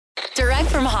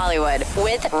from Hollywood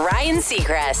with Ryan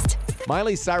Seacrest.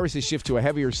 Miley Cyrus's shift to a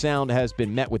heavier sound has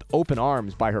been met with open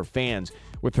arms by her fans,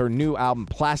 with her new album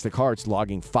Plastic Hearts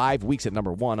logging 5 weeks at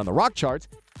number 1 on the rock charts.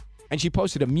 And she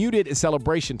posted a muted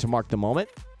celebration to mark the moment,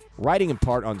 writing in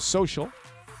part on social,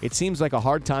 "It seems like a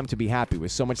hard time to be happy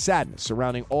with so much sadness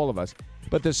surrounding all of us,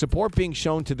 but the support being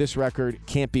shown to this record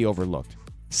can't be overlooked.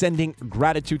 Sending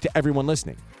gratitude to everyone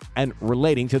listening and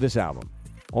relating to this album.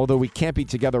 Although we can't be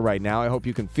together right now, I hope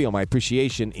you can feel my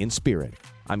appreciation in spirit.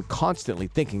 I'm constantly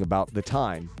thinking about the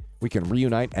time we can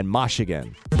reunite and mosh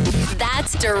again."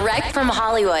 That's direct from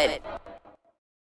Hollywood.